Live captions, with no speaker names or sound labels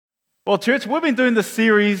Well, church, we've been doing this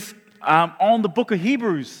series on the book of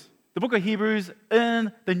Hebrews. The book of Hebrews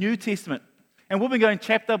in the New Testament. And we've been going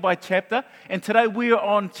chapter by chapter. And today we are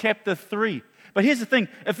on chapter 3. But here's the thing.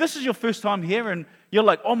 If this is your first time here and you're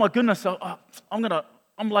like, oh my goodness,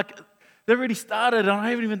 I'm like, they already started and I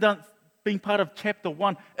haven't even been part of chapter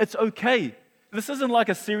 1. It's okay. This isn't like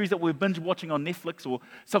a series that we're binge watching on Netflix or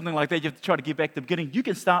something like that. You have to try to get back to the beginning. You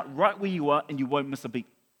can start right where you are and you won't miss a beat.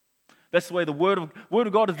 That's the way the Word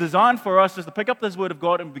of God is designed for us, is to pick up this Word of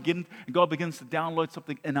God and God begins to download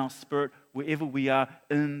something in our spirit wherever we are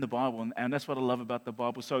in the Bible. And that's what I love about the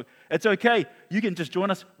Bible. So it's okay. You can just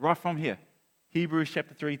join us right from here. Hebrews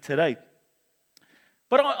chapter 3 today.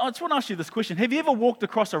 But I just want to ask you this question. Have you ever walked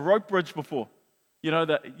across a rope bridge before? You know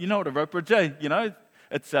what a rope bridge is? You know,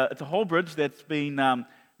 it's a whole bridge that's been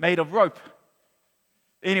made of rope.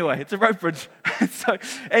 Anyway, it's a rope bridge.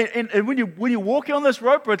 and when you walk on this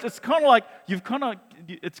rope bridge, it's kind of like it kind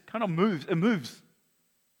of moves.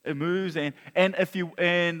 It moves,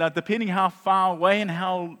 and depending how far away and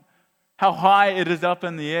how high it is up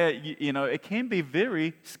in the air, it can be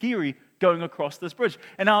very scary going across this bridge.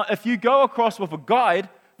 And now, if you go across with a guide,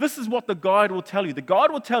 this is what the guide will tell you. The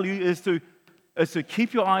guide will tell you is to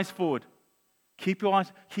keep your eyes forward, keep your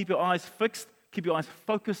eyes fixed, keep your eyes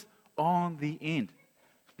focused on the end.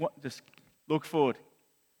 Just look forward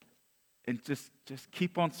and just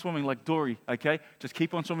keep on swimming like Dory, okay? Just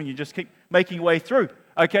keep on swimming. You just keep making your way through,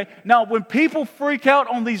 okay? Now, when people freak out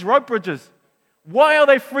on these rope bridges, why are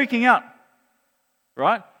they freaking out,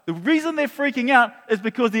 right? The reason they're freaking out is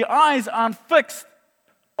because their eyes aren't fixed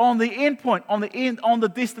on the end point, on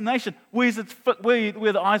the destination. Where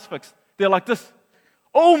the eyes fixed? They're like this.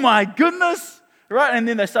 Oh my goodness, right? And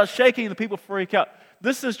then they start shaking and the people freak out.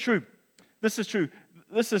 This is true. This is true.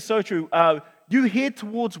 This is so true. You head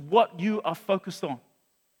towards what you are focused on.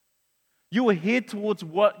 You will head towards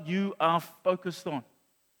what you are focused on.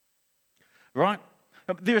 Right?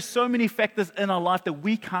 There are so many factors in our life that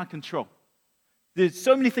we can't control. There's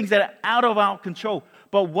so many things that are out of our control.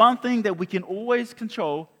 But one thing that we can always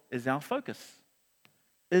control is our focus.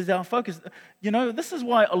 This is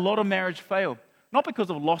why a lot of marriage fail. Not because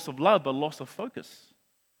of loss of love, but loss of focus.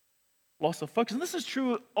 Loss of focus. And this is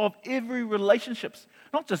true of every relationships,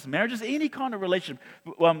 not just marriages, any kind of relationship.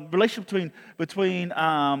 Relationship between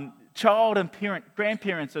child and parent,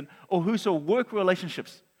 grandparents, or whoso work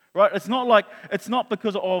relationships. Right? It's not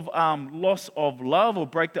because of loss of love or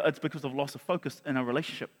breakdown. It's because of loss of focus in a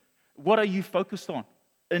relationship. What are you focused on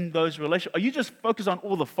in those relationships? Are you just focused on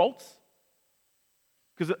all the faults?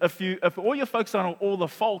 Because if all you're focused on are all the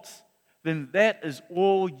faults, then that is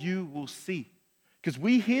all you will see. Because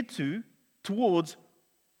we head towards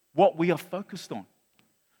what we are focused on.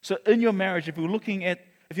 So in your marriage, if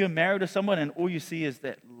you're married to someone and all you see is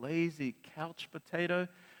that lazy couch potato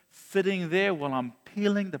sitting there while I'm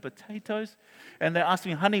peeling the potatoes, and they ask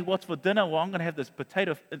me, honey, what's for dinner? Well, I'm going to have this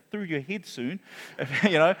potato through your head soon.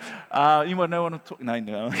 You want to know what I'm talking?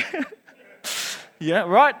 No. Yeah,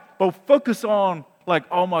 right? But focus on, like,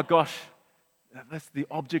 oh my gosh, that's the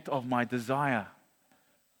object of my desire,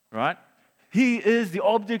 right? He is the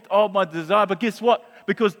object of my desire. But guess what?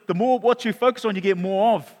 Because the more what you focus on, you get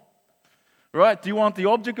more of. Right? Do you want the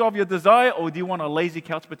object of your desire or do you want a lazy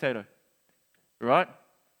couch potato? Right?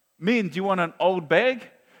 Men, do you want an old bag?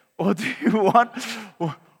 Or do you want,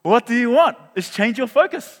 what do you want? It's change your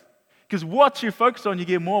focus. Because what you focus on, you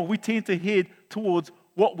get more. We tend to head towards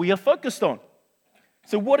what we are focused on.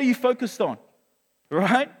 So what are you focused on?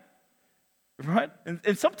 Right?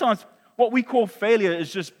 And sometimes what we call failure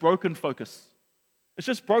is just broken focus. It's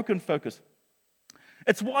just broken focus.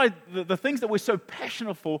 It's why the things that we're so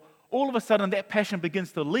passionate for, all of a sudden that passion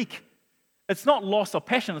begins to leak. It's not loss of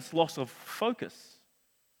passion, it's loss of focus.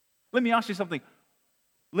 Let me ask you something.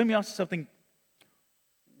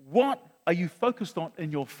 What are you focused on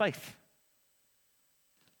in your faith?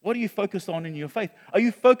 What are you focused on in your faith? Are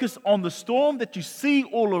you focused on the storm that you see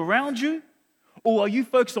all around you? Or are you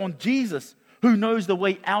focused on Jesus, who knows the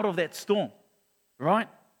way out of that storm, right?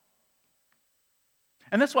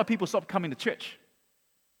 And that's why people stop coming to church.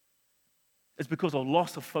 It's because of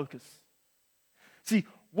loss of focus. See,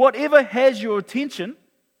 whatever has your attention,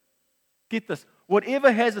 get this,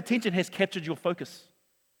 whatever has attention has captured your focus.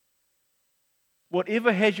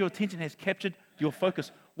 Whatever has your attention has captured your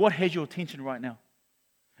focus. What has your attention right now?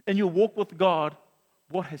 In your walk with God,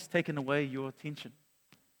 what has taken away your attention?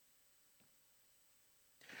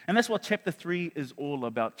 And that's what chapter 3 is all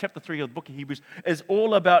about. Chapter 3 of the book of Hebrews is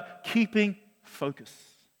all about keeping focus.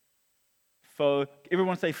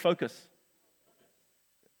 Everyone say focus.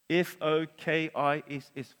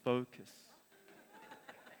 F-O-K-I-S-S, focus.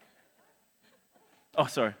 Oh,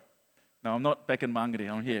 sorry. No, I'm not back in Mangere.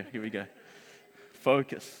 I'm here. Here we go.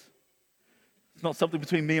 Focus. It's not something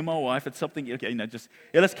between me and my wife. It's something, okay, no,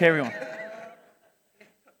 let's carry on.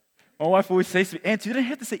 My wife always says to me, Ant, you don't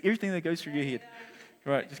have to say everything that goes through your head.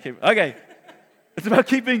 Right, just keep, okay. It's about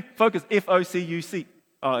keeping focus, F-O-C-U-C.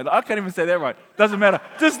 Oh, I can't even say that right. Doesn't matter.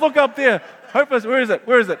 Just look up there. Hopeless, where is it?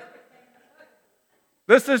 Where is it?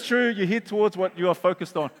 This is true. You head towards what you are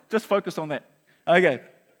focused on. Just focus on that. Okay.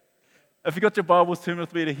 If you got your Bibles, turn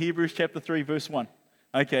with me to Hebrews chapter 3, verse 1.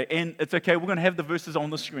 Okay, and it's okay. We're going to have the verses on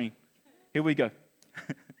the screen. Here we go.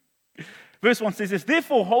 Verse 1 says this,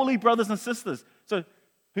 therefore, holy brothers and sisters. So,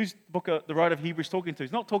 who's the writer of Hebrews talking to?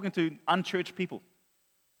 He's not talking to unchurched people.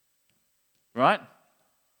 Right?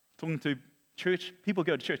 Talking to church, people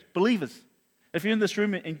go to church. Believers. If you're in this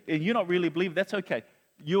room and you're not really a believer, that's okay.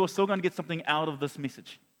 You're still going to get something out of this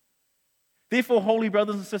message. Therefore, holy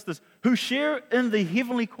brothers and sisters, who share in the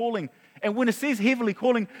heavenly calling. And when it says heavenly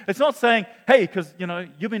calling, it's not saying, hey, because,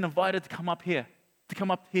 you've been invited to come up here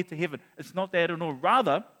to heaven. It's not that at all.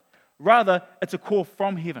 Rather, it's a call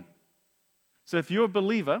from heaven. So if you're a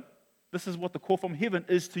believer, this is what the call from heaven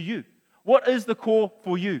is to you. What is the call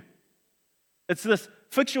for you? It's this,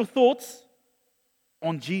 fix your thoughts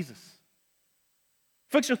on Jesus.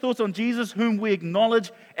 Fix your thoughts on Jesus, whom we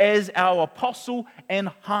acknowledge as our apostle and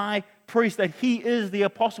high priest, that he is the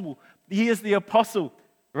apostle. He is the apostle,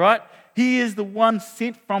 right? He is the one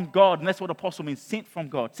sent from God, and that's what apostle means, sent from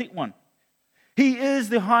God, sent one. He is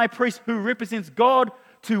the high priest who represents God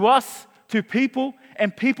to us, to people,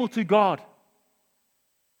 and people to God.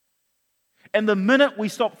 And the minute we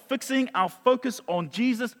stop fixing our focus on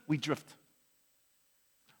Jesus, we drift.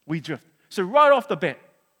 We drift. So right off the bat,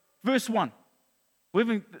 verse 1.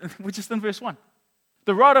 We're just in verse 1.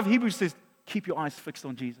 The writer of Hebrews says, keep your eyes fixed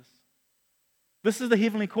on Jesus. This is the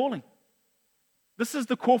heavenly calling. This is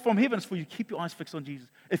the call from heaven. It's for you to keep your eyes fixed on Jesus.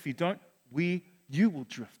 If you don't, you will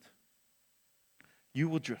drift. You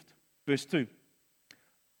will drift. Verse 2.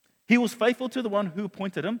 He was faithful to the one who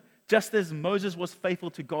appointed him, just as Moses was faithful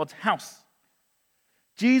to God's house.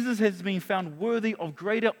 Jesus has been found worthy of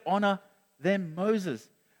greater honor than Moses,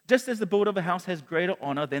 just as the builder of a house has greater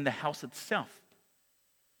honor than the house itself.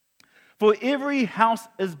 For every house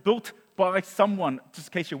is built by someone. Just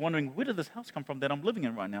in case you're wondering, where did this house come from that I'm living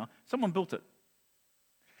in right now? Someone built it.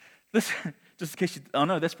 Just in case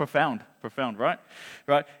that's profound, right?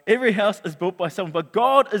 Right? Every house is built by someone, but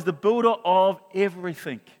God is the builder of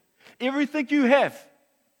everything. Everything you have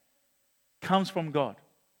comes from God.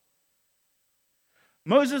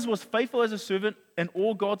 Moses was faithful as a servant in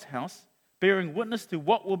all God's house, bearing witness to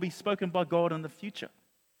what will be spoken by God in the future.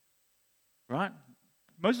 Right?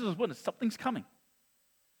 Moses was witness, something's coming.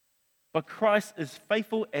 But Christ is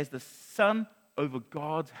faithful as the son over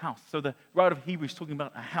God's house. So the writer of Hebrews is talking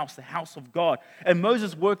about a house, the house of God. And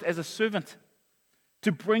Moses worked as a servant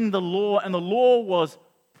to bring the law, and the law was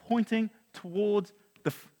pointing towards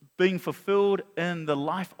being fulfilled in the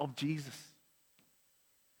life of Jesus.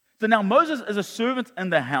 So now Moses is a servant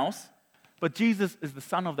in the house, but Jesus is the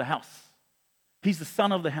son of the house. He's the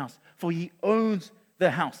son of the house, for he owns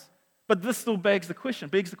the house. But this still begs the question,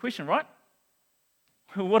 right?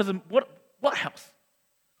 What house?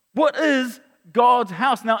 What is God's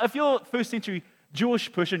house? Now, if you're a first century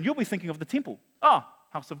Jewish person, you'll be thinking of the temple.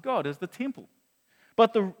 House of God is the temple.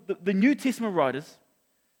 But the New Testament writers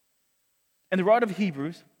and the writer of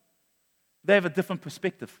Hebrews, they have a different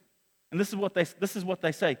perspective. And this is what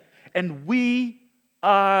they say. And we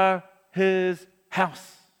are his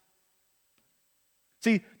house.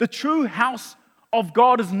 See, the true house of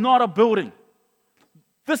God is not a building.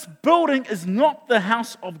 This building is not the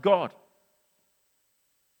house of God.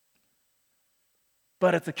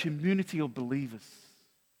 But it's a community of believers.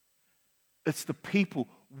 It's the people.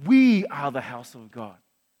 We are the house of God.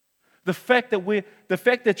 The fact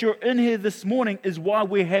that you're in here this morning is why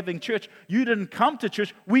we're having church. You didn't come to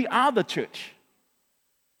church. We are the church.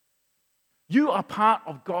 You are part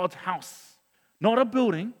of God's house. Not a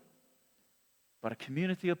building, but a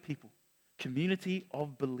community of people. Community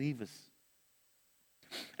of believers.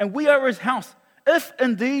 And we are his house, if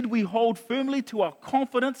indeed we hold firmly to our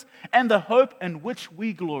confidence and the hope in which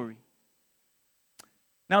we glory.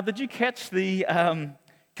 Now, did you catch the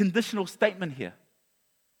conditional statement here?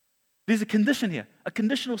 There's a condition here, a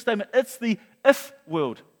conditional statement. It's the if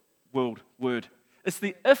word. It's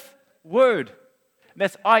the if word.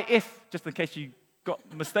 That's if, just in case you got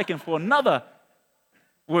mistaken for another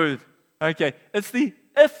word. Okay, it's the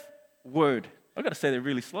if word. I've got to say that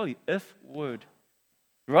really slowly. If word.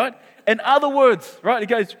 Right? In other words, right? It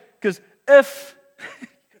goes, because if,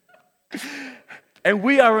 and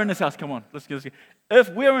we are in his house. Come on, let's go. If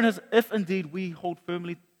we are in his, if indeed we hold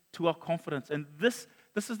firmly to our confidence. And this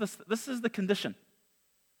is the condition.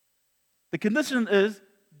 The condition is,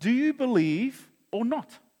 do you believe or not?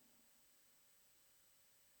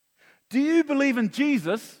 Do you believe in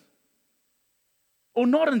Jesus or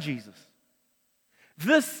not in Jesus?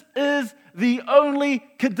 This is the only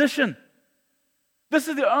condition. This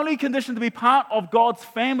is the only condition to be part of God's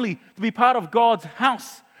family, to be part of God's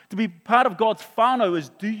house, to be part of God's whānau is,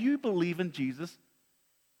 do you believe in Jesus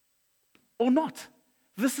or not?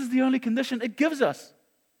 This is the only condition it gives us.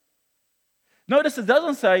 Notice it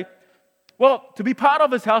doesn't say, well, to be part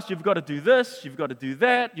of His house, you've got to do this, you've got to do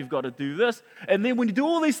that, you've got to do this, and then when you do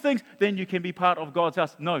all these things, then you can be part of God's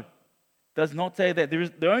house. No, it does not say that.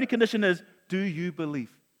 The only condition is, do you believe?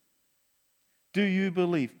 Do you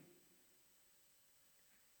believe?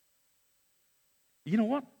 You know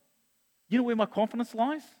what? You know where my confidence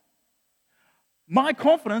lies? My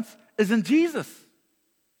confidence is in Jesus.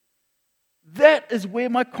 That is where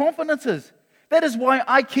my confidence is. That is why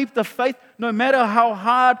I keep the faith no matter how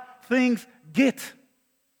hard things get.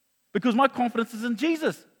 Because my confidence is in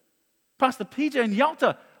Jesus. Pastor PJ and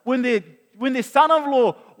Yalta, when their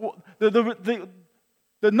son-in-law,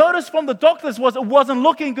 the notice from the doctors was it wasn't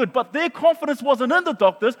looking good, but their confidence wasn't in the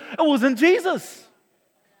doctors, it was in Jesus.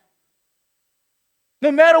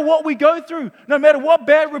 No matter what we go through, no matter what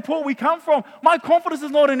bad report we come from, my confidence is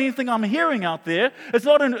not in anything I'm hearing out there. It's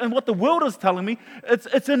not in what the world is telling me.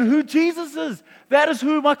 It's in who Jesus is. That is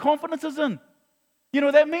who my confidence is in. You know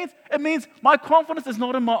what that means? It means my confidence is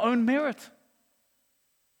not in my own merit.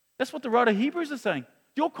 That's what the writer of Hebrews is saying.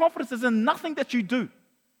 Your confidence is in nothing that you do.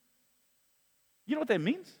 You know what that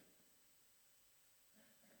means?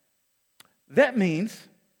 That means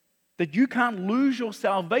that you can't lose your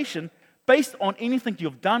salvation based on anything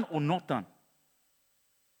you've done or not done.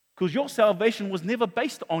 Because your salvation was never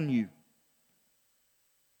based on you.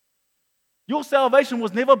 Your salvation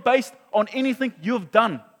was never based on anything you've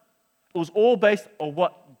done. It was all based on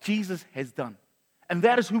what Jesus has done. And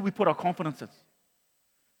that is who we put our confidence in.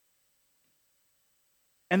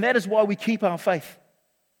 And that is why we keep our faith.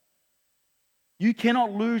 You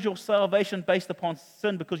cannot lose your salvation based upon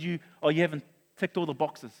sin because you haven't ticked all the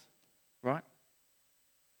boxes, right?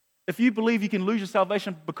 If you believe you can lose your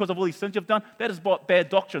salvation because of all these sins you've done, that is bad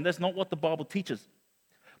doctrine. That's not what the Bible teaches.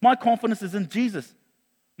 My confidence is in Jesus.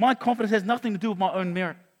 My confidence has nothing to do with my own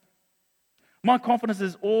merit. My confidence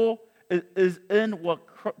is in what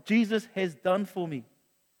Jesus has done for me.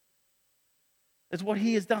 It's what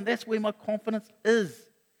He has done. That's where my confidence is.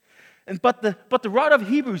 But the writer of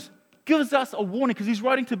Hebrews gives us a warning because he's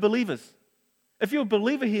writing to believers. If you're a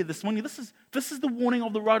believer here this morning, this is the warning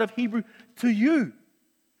of the writer of Hebrews to you.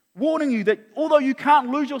 Warning you that although you can't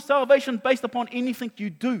lose your salvation based upon anything you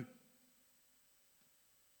do,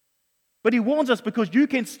 but he warns us because you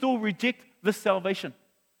can still reject this salvation.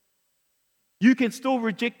 You can still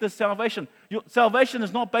reject this salvation. Your salvation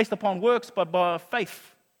is not based upon works, but by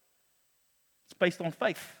faith. It's based on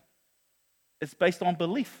faith. It's based on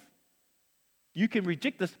belief. You can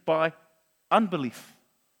reject this by unbelief,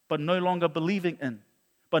 but no longer believing in,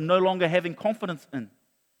 but no longer having confidence in.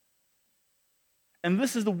 And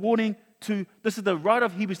this is the writer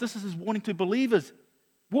of Hebrews, this is his warning to believers,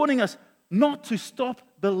 warning us not to stop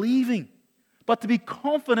believing, but to be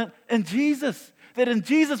confident in Jesus, that in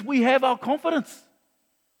Jesus we have our confidence.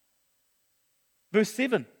 Verse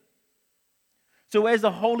 7. So as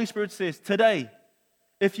the Holy Spirit says, today,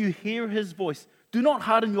 if you hear His voice, do not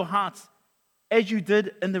harden your hearts as you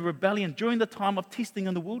did in the rebellion during the time of testing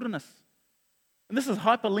in the wilderness. And this is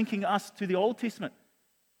hyperlinking us to the Old Testament.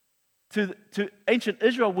 To ancient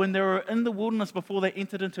Israel when they were in the wilderness before they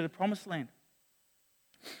entered into the promised land.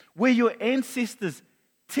 Where your ancestors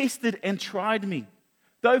tested and tried me,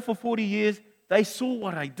 though for 40 years they saw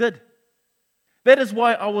what I did. That is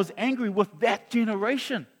why I was angry with that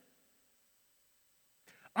generation.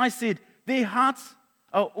 I said, their hearts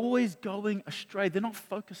are always going astray. They're not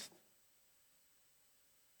focused.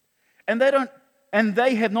 And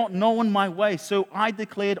they have not known my way. So I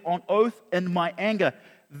declared on oath in my anger,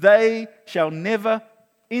 they shall never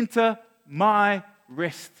enter my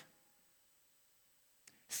rest.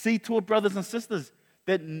 See to it, brothers and sisters,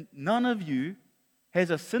 that none of you has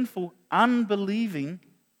a sinful, unbelieving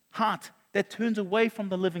heart that turns away from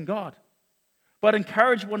the living God. But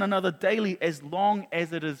encourage one another daily as long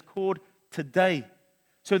as it is called today,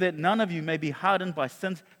 so that none of you may be hardened by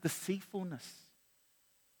sin's deceitfulness.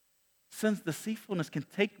 Sin's deceitfulness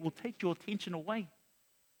will take your attention away.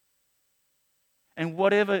 And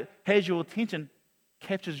whatever has your attention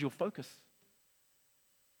captures your focus.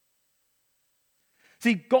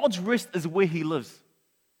 See, God's rest is where He lives.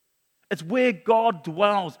 It's where God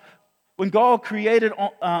dwells. When God created,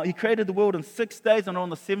 He created the world in 6 days, and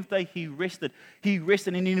on the seventh day He rested. He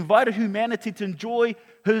rested, and He invited humanity to enjoy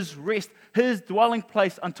His rest, His dwelling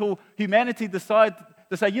place, until humanity decided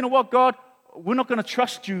to say, you know what, God, we're not going to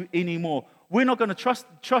trust you anymore. We're not going to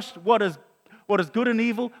trust what is good and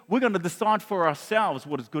evil. We're going to decide for ourselves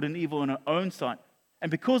what is good and evil in our own sight.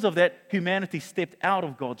 And because of that, humanity stepped out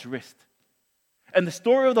of God's rest. And the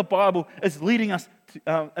story of the Bible is leading us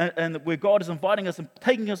to, and where God is inviting us and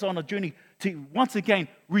taking us on a journey to once again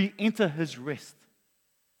re-enter His rest.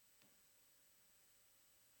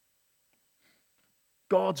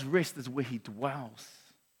 God's rest is where He dwells.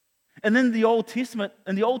 And in the Old Testament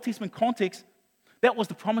context, that was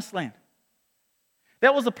the promised land.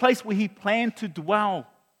 That was the place where He planned to dwell.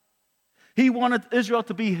 He wanted Israel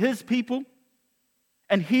to be His people,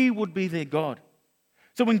 and He would be their God.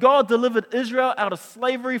 So when God delivered Israel out of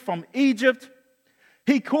slavery from Egypt,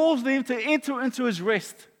 He calls them to enter into His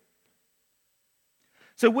rest.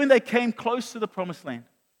 So when they came close to the promised land,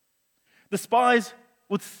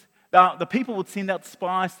 the people would send out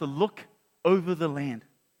spies to look over the land.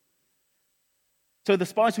 So the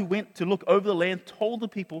spies who went to look over the land told the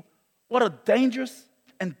people what a dangerous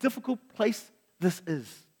and difficult place this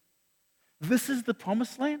is. This is the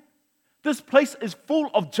promised land. This place is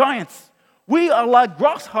full of giants. We are like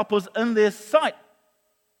grasshoppers in their sight.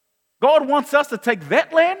 God wants us to take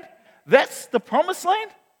that land? That's the promised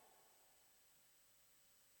land?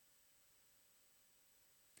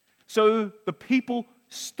 So the people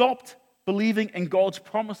stopped believing in God's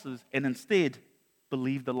promises and instead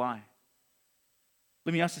believed the lie.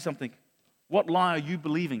 Let me ask you something. What lie are you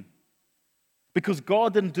believing? Because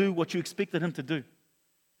God didn't do what you expected Him to do.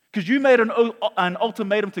 Because you made an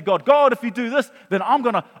ultimatum to God. God, if you do this, then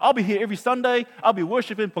I'll be here every Sunday. I'll be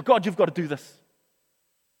worshiping. But God, you've got to do this.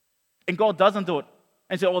 And God doesn't do it.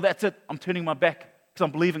 And say, oh, that's it. I'm turning my back because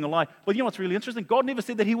I'm believing a lie. But you know what's really interesting? God never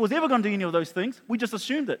said that He was ever going to do any of those things. We just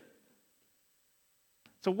assumed it.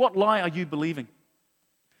 So what lie are you believing?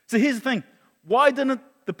 So here's the thing. Why didn't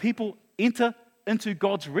the people enter into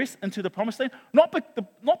God's rest, into the promised land? Not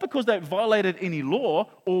because they violated any law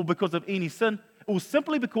or because of any sin. It was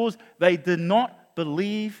simply because they did not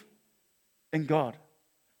believe in God.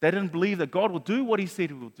 They didn't believe that God will do what He said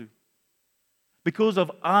He will do. Because of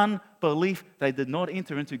unbelief, they did not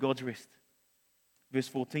enter into God's rest. Verse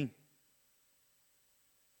 14.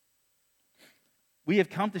 We have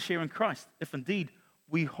come to share in Christ, if indeed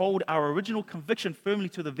we hold our original conviction firmly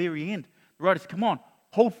to the very end. The writer says, come on,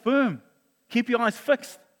 hold firm. Keep your eyes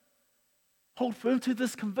fixed. Hold firm to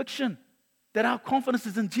this conviction that our confidence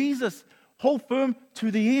is in Jesus. Hold firm to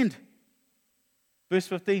the end. Verse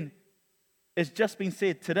 15. It's just been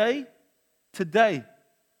said, today,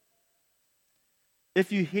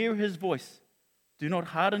 if you hear His voice, do not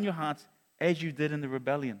harden your hearts as you did in the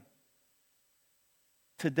rebellion.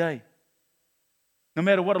 Today. No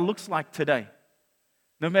matter what it looks like today.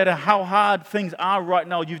 No matter how hard things are right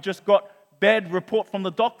now, you've just got bad report from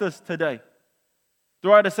the doctors today. The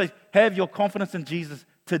writer says, have your confidence in Jesus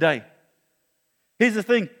today. Here's the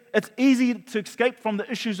thing. It's easy to escape from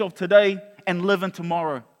the issues of today and live in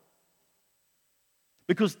tomorrow.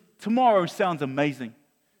 Because tomorrow sounds amazing.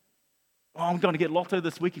 Oh, I'm going to get lotto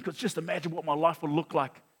this weekend because just imagine what my life would look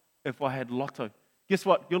like if I had lotto. Guess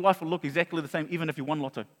what? Your life will look exactly the same even if you won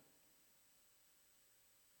lotto.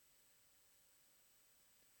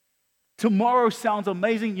 Tomorrow sounds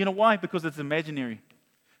amazing. You know why? Because it's imaginary.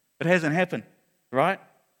 It hasn't happened, right?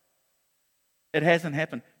 It hasn't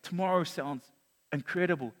happened. Tomorrow sounds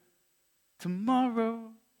incredible. Tomorrow,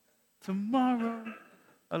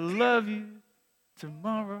 I love you.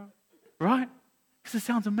 Tomorrow, right? Because it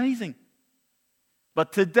sounds amazing.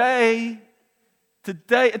 But today,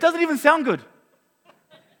 it doesn't even sound good.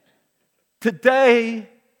 Today,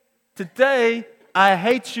 I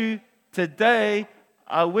hate you. Today,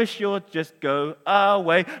 I wish you'd just go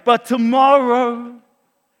away. But tomorrow,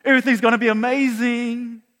 everything's going to be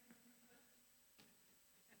amazing.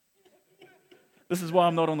 This is why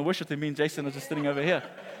I'm not on the worship team. Me and Jason are just sitting over here,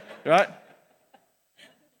 right?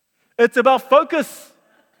 It's about focus.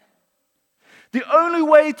 The only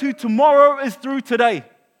way to tomorrow is through today.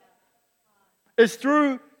 It's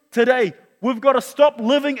through today. We've got to stop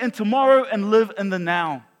living in tomorrow and live in the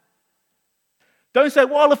now. Don't say,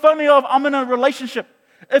 well, if only I'm in a relationship.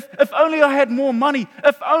 If only I had more money.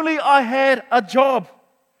 If only I had a job.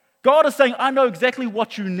 God is saying, I know exactly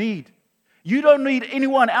what you need. You don't need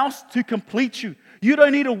anyone else to complete you. You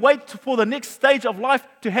don't need to wait for the next stage of life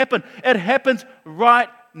to happen. It happens right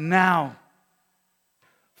now.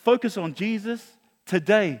 Focus on Jesus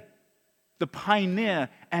today, the pioneer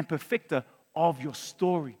and perfecter of your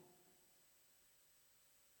story.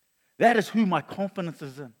 That is who my confidence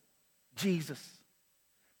is in. Jesus.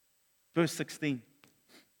 Verse 16.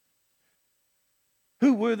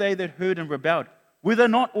 Who were they that heard and rebelled? Were they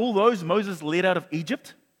not all those Moses led out of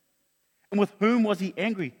Egypt? And with whom was he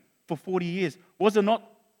angry for 40 years? Was it not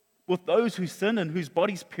with those who sinned and whose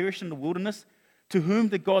bodies perished in the wilderness? To whom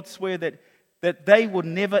did God swear that they would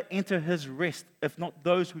never enter his rest, if not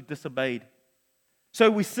those who disobeyed? So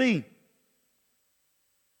we see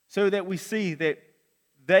that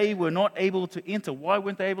they were not able to enter. Why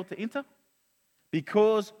weren't they able to enter?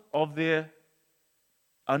 Because of their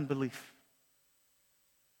unbelief.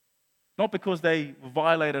 Not because they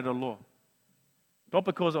violated a law. Not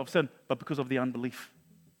because of sin, but because of the unbelief.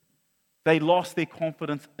 They lost their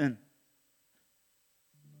confidence in.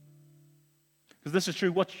 Because this is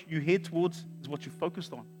true, what you head towards is what you're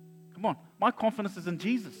focused on. Come on, my confidence is in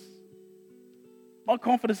Jesus. My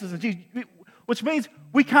confidence is in Jesus. Which means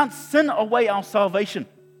we can't sin away our salvation.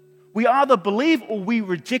 We either believe or we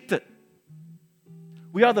reject it.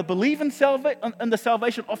 We either believe in the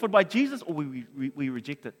salvation offered by Jesus or we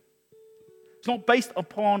reject it. It's not based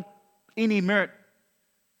upon any merit.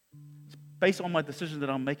 It's based on my decision that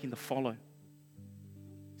I'm making to follow.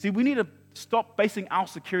 See, we need to stop basing our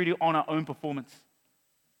security on our own performance,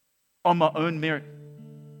 on my own merit.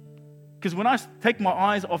 Because when I take my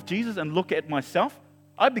eyes off Jesus and look at myself,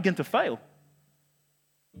 I begin to fail.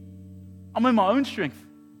 I'm in my own strength.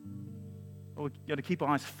 But we've got to keep our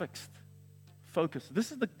eyes fixed, focused.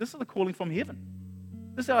 This is the calling from heaven.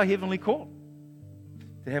 This is our heavenly call,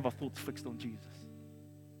 to have our thoughts fixed on Jesus.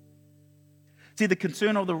 See, the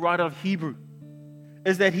concern of the writer of Hebrew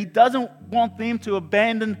is that he doesn't want them to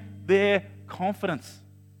abandon their confidence.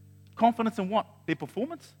 Confidence in what? Their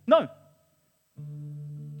performance? No.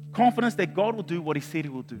 Confidence that God will do what he said he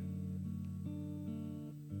will do.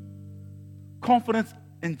 Confidence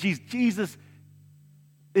in Jesus. Jesus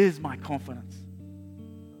is my confidence.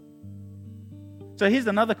 So here's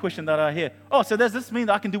another question that I hear. Oh, so does this mean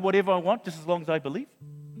that I can do whatever I want just as long as I believe?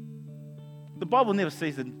 The Bible never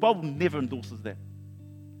says that. The Bible never endorses that.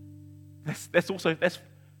 That's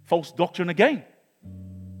false doctrine again.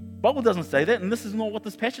 The Bible doesn't say that, and this is not what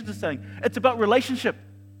this passage is saying. It's about relationship.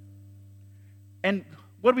 And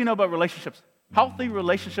what do we know about relationships? Healthy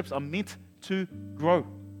relationships are meant to grow.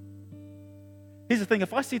 Here's the thing.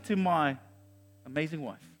 If I said to my amazing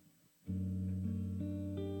wife,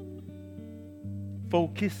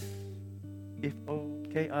 focus,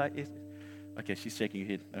 F-O-K-I-S. Okay, she's shaking her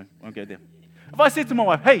head. No, I won't go there. If I said to my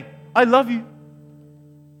wife, hey, I love you.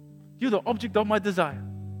 You're the object of my desire.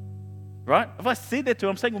 Right? If I said that to her,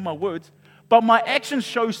 I'm saying with my words, but my actions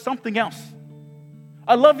show something else.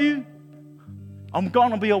 I love you. I'm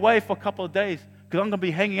going to be away for a couple of days because I'm going to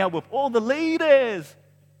be hanging out with all the leaders.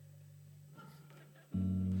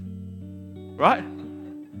 Right?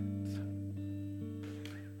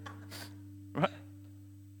 Right?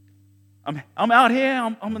 I'm out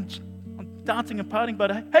here, I'm dancing and partying,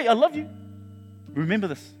 but hey, I love you. Remember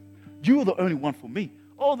this. You're the only one for me.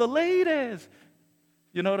 All the ladies.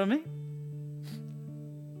 You know what I mean?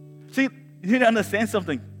 See, you need to understand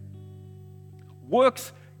something.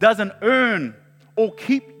 Works doesn't earn or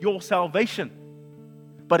keep your salvation,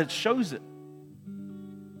 but it shows it.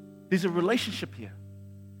 There's a relationship here.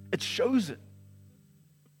 It shows it.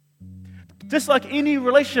 Just like any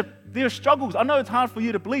relationship, there are struggles. I know it's hard for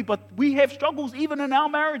you to believe, but we have struggles even in our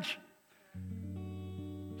marriage.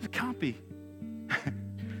 It can't be.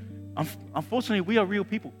 Unfortunately, we are real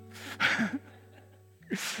people.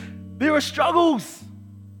 There are struggles.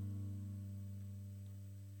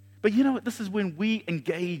 But you know what? This is when we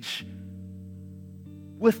engage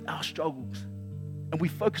with our struggles and we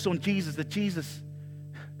focus on Jesus, that Jesus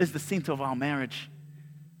is the center of our marriage.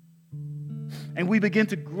 And we begin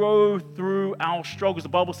to grow through our struggles. The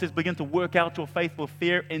Bible says, begin to work out your faith with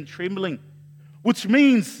fear and trembling, which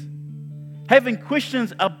means having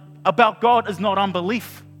questions about God is not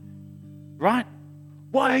unbelief, right?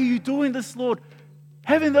 Why are you doing this, Lord?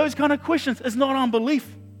 Having those kind of questions is not unbelief.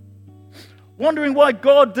 Wondering why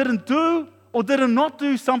God didn't do or did not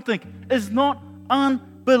do something is not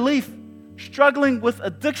unbelief. Struggling with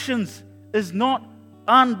addictions is not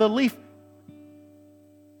unbelief.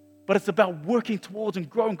 But it's about working towards and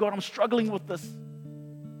growing. God, I'm struggling with this.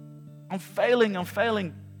 I'm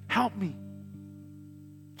failing. Help me.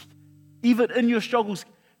 Even in your struggles,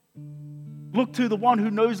 look to the one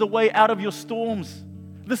who knows the way out of your storms.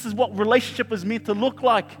 This is what relationship is meant to look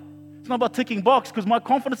like. It's not about ticking box, because my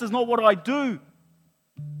confidence is not what I do.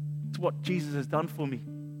 It's what Jesus has done for me.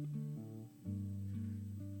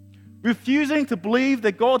 Refusing to believe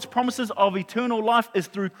that God's promises of eternal life is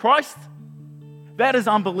through Christ, that is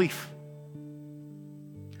unbelief.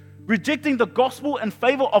 rejecting the gospel in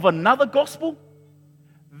favor of another gospel,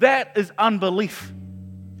 that is unbelief.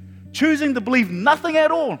 Choosing to believe nothing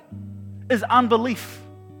at all is unbelief.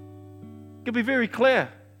 It can be very clear.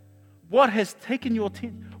 What has taken your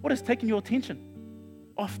attention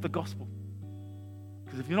off the gospel?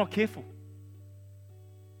 Because if you're not careful,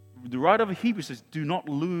 the writer of Hebrews says, do not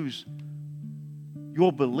lose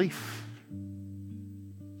your belief.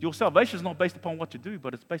 Your salvation is not based upon what you do,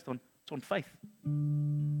 but it's based on faith.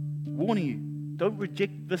 Warning you, don't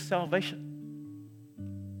reject this salvation.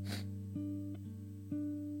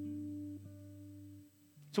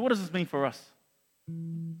 So what does this mean for us?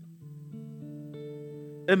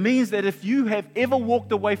 It means that if you have ever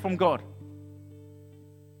walked away from God,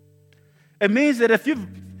 it means that if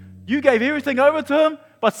you gave everything over to Him,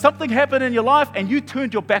 but something happened in your life and you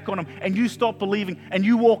turned your back on Him and you stopped believing and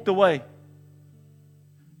you walked away,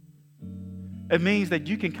 it means that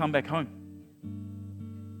you can come back home.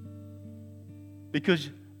 Because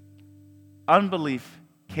unbelief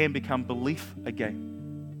can become belief again.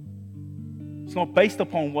 It's not based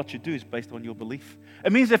upon what you do, it's based on your belief.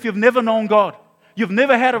 It means if you've never known God, you've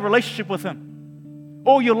never had a relationship with Him,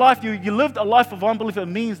 all your life you lived a life of unbelief, it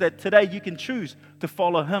means that today you can choose to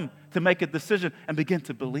follow Him, to make a decision and begin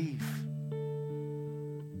to believe.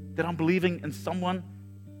 That I'm believing in someone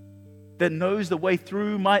that knows the way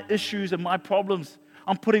through my issues and my problems.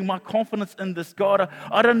 I'm putting my confidence in this God.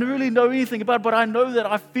 I don't really know anything about it, but I know that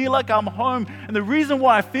I feel like I'm home. And the reason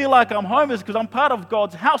why I feel like I'm home is because I'm part of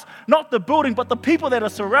God's house, not the building, but the people that are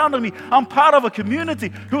surrounding me. I'm part of a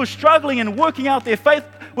community who are struggling and working out their faith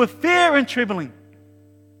with fear and trembling.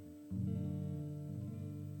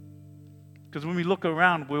 Because when we look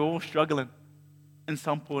around, we're all struggling in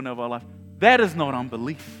some point of our life. That is not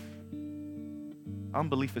unbelief.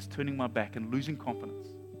 Unbelief is turning my back and losing confidence.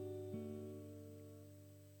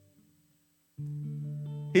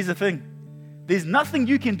 Here's the thing. There's nothing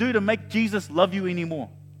you can do to make Jesus love you anymore.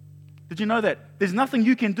 Did you know that? There's nothing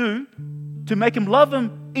you can do to make Him love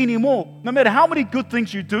Him anymore. No matter how many good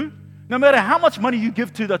things you do, no matter how much money you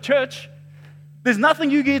give to the church, there's nothing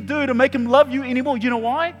you can do to make Him love you anymore. You know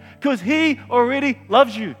why? Because He already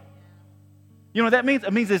loves you. You know what that means?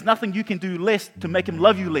 It means there's nothing you can do less to make Him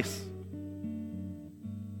love you less.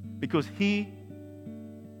 Because He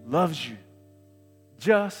loves you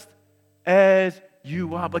just as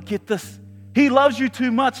you are. But get this, He loves you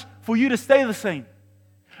too much for you to stay the same.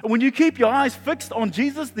 And when you keep your eyes fixed on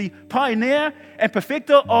Jesus, the pioneer and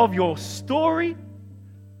perfecter of your story,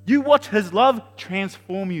 you watch His love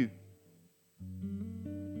transform you.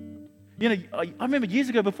 You know, I remember years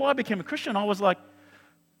ago, before I became a Christian, I was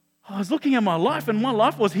looking at my life, and my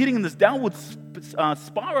life was heading in this downward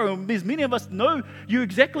spiral. And there's many of us know you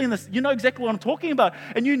exactly in this. You know exactly what I'm talking about,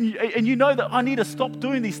 and you know that I need to stop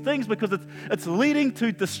doing these things because it's leading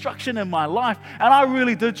to destruction in my life. And I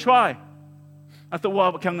really did try. I thought,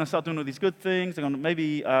 well, I'm going to start doing all these good things. I'm going to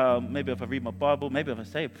maybe if I read my Bible, maybe if I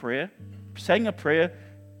say a prayer, saying a prayer,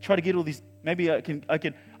 try to get all these. Maybe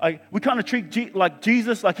we kind of treat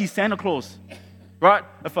Jesus like He's Santa Claus. Right?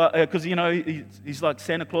 Because, you know, he's like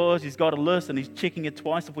Santa Claus. He's got a list and He's checking it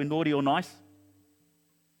twice if we're naughty or nice.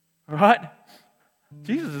 Right?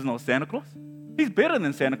 Jesus is not Santa Claus. He's better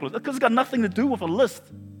than Santa Claus because it's got nothing to do with a list.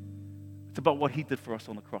 It's about what He did for us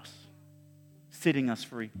on the cross, setting us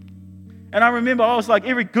free. And I remember I was like,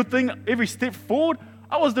 every good thing, every step forward,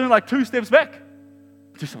 I was doing like 2 steps back.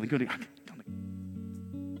 Do something good.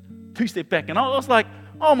 2 steps back. And I was like,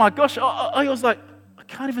 oh my gosh. I was like, I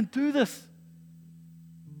can't even do this.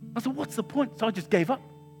 I said, what's the point? So I just gave up.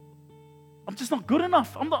 I'm just not good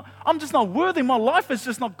enough. I'm just not worthy. My life is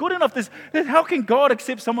just not good enough. How can God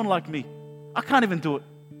accept someone like me? I can't even do it.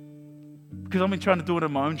 Because I've been trying to do it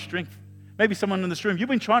in my own strength. Maybe someone in this room, you've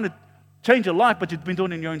been trying to change your life, but you've been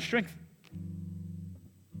doing it in your own strength.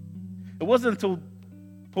 It wasn't until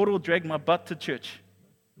Portal dragged my butt to church.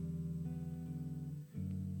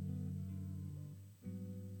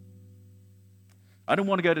 I didn't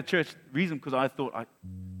want to go to church. Reason because I thought I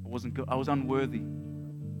wasn't good. I was unworthy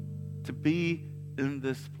to be in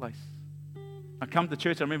this place. I come to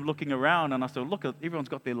church. I remember looking around and I said, "Look, everyone's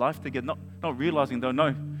got their life together." Not realizing, though,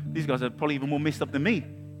 no, these guys are probably even more messed up than me.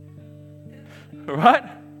 All right?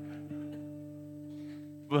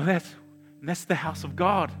 Well, that's the house of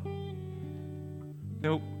God.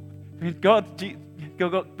 God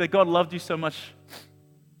loved you so much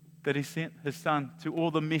that He sent His Son to all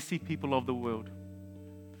the messy people of the world.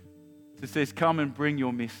 It says, come and bring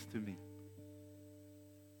your mess to me.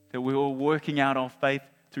 That we're all working out our faith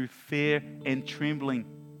through fear and trembling.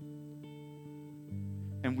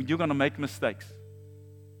 And when you're going to make mistakes,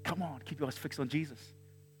 come on, keep your eyes fixed on Jesus.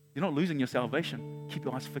 You're not losing your salvation. Keep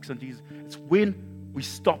your eyes fixed on Jesus. It's when we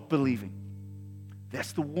stop believing.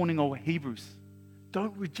 That's the warning of Hebrews.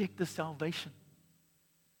 Don't reject the salvation.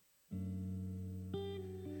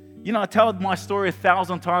 You know, I tell my story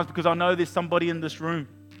 1,000 times because I know there's somebody in this room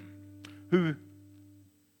who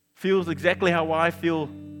feels exactly how I feel,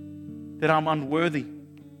 that I'm unworthy.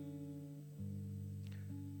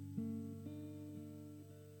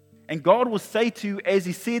 And God will say to you, as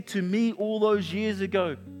He said to me all those years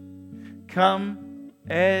ago, come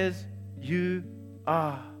as you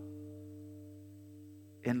are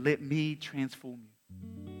and let me transform you.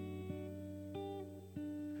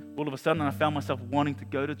 All of a sudden, I found myself wanting to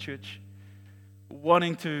go to church,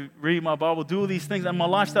 wanting to read my Bible, do all these things, and my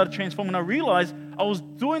life started transforming. I realized I was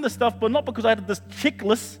doing the stuff, but not because I had this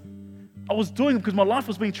checklist. I was doing it because my life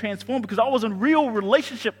was being transformed, because I was in real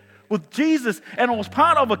relationship with Jesus, and I was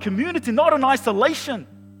part of a community, not in isolation.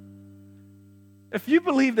 If you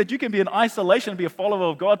believe that you can be in isolation and be a follower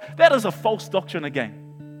of God, that is a false doctrine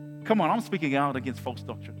again. Come on, I'm speaking out against false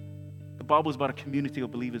doctrine. The Bible is about a community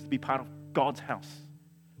of believers to be part of God's house.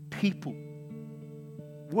 People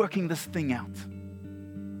working this thing out,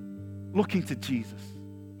 looking to Jesus.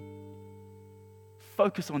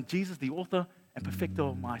 Focus on Jesus, the author and perfecter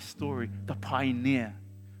of my story, the pioneer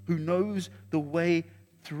who knows the way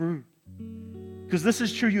through. Because this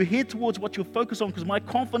is true, you head towards what you're focused on, because my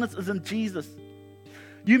confidence is in Jesus.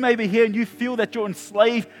 You may be here and you feel that you're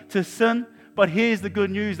enslaved to sin, but here's the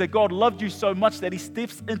good news, that God loved you so much that He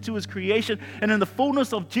steps into His creation, and in the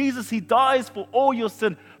fullness of Jesus, He dies for all your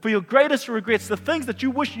sin, for your greatest regrets, the things that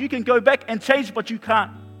you wish you can go back and change, but you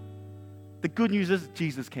can't. The good news is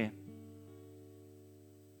Jesus can.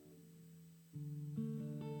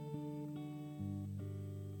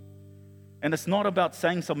 And it's not about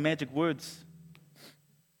saying some magic words.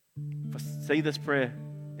 Say this prayer,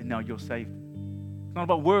 and now you're saved. It's not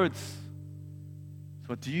about words.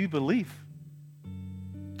 So do you believe?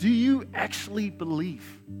 Do you actually believe?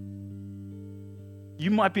 You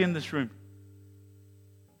might be in this room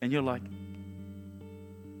and you're like,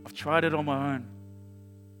 I've tried it on my own,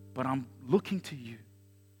 but I'm looking to you.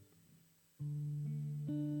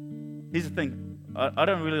 Here's the thing. I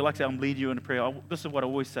don't really like to say I'm leading you in a prayer. This is what I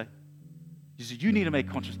always say. You need to make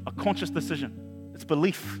a conscious decision. It's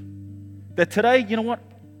belief. That today, you know what?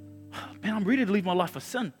 Man, I'm ready to leave my life for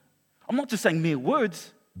sin. I'm not just saying mere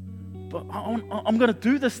words, but I'm going to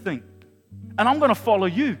do this thing. And I'm going to follow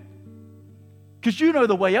you. Because you know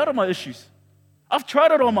the way out of my issues. I've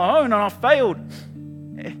tried it on my own and I've failed.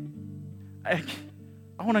 I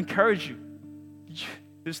want to encourage you.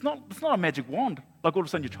 It's not a magic wand. Like all of a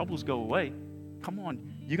sudden your troubles go away. Come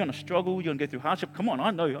on. You're going to struggle. You're going to go through hardship. Come on.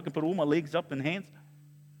 I know. I can put all my legs up and hands.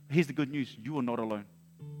 Here's the good news. You are not alone.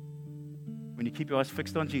 When you keep your eyes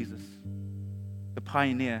fixed on Jesus, the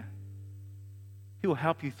pioneer, He will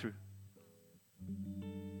help you through.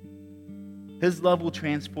 His love will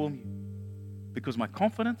transform you because my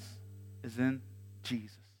confidence is in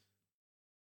Jesus.